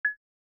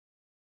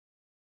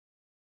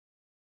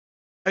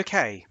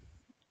Okay,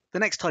 the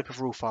next type of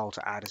rule file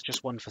to add is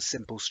just one for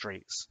simple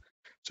streets.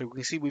 So we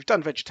can see we've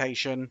done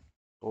vegetation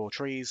or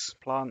trees,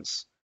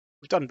 plants,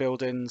 we've done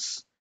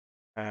buildings.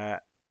 The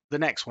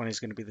next one is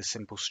going to be the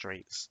simple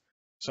streets.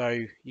 So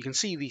you can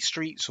see the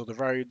streets or the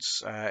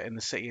roads in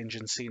the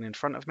CityEngine scene in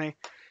front of me.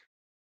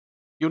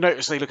 You'll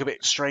notice they look a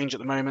bit strange at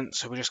the moment,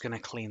 so we're just going to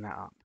clean that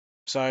up.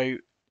 So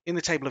in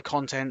the table of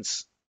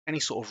contents, any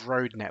sort of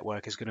road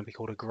network is going to be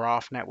called a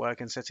graph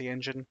network in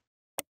CityEngine.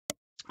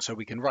 So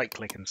we can right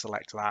click and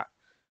select that.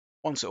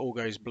 Once it all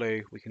goes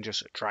blue, we can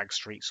just drag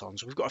streets on.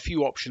 So we've got a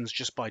few options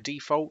just by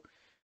default.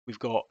 We've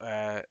got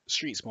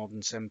streets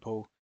modern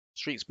simple,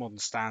 streets modern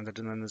standard,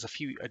 and then there's a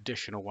few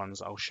additional ones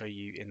that I'll show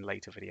you in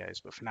later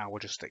videos. But for now, we'll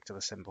just stick to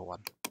the simple one.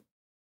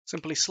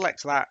 Simply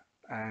select that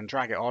and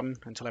drag it on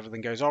until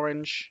everything goes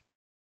orange.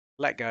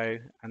 Let go,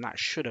 and that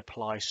should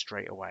apply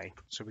straight away.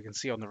 So we can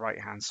see on the right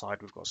hand side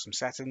we've got some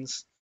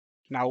settings.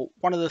 Now,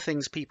 one of the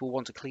things people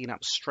want to clean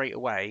up straight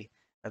away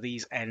are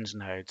these end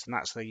nodes, and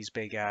that's these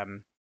big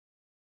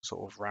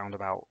sort of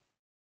roundabout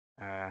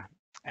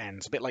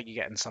ends, a bit like you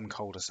get in some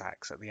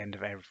cul-de-sacs at the end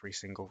of every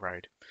single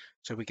road.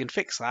 So we can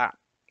fix that.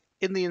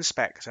 In the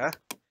inspector,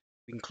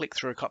 we can click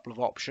through a couple of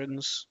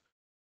options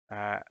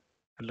and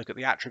look at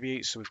the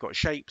attributes. So we've got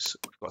shapes,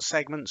 we've got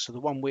segments. So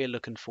the one we're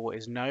looking for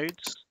is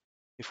nodes.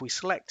 If we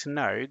select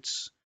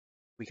nodes,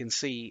 we can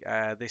see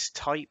this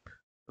type.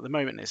 At the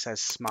moment it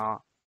says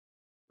smart.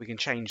 We can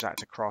change that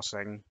to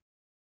crossing,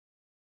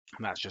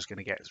 and that's just going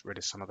to get rid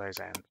of some of those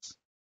ends.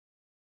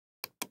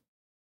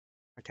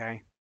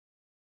 Okay.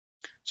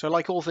 So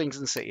like all things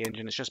in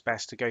CityEngine, it's just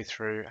best to go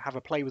through, have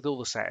a play with all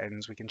the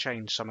settings. We can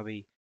change some of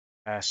the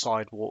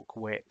sidewalk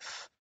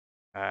width,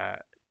 and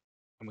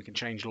we can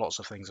change lots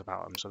of things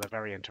about them, so they're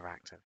very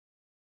interactive.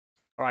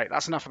 All right,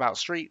 that's enough about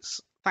streets.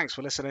 Thanks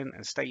for listening,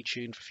 and stay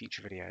tuned for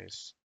future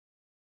videos.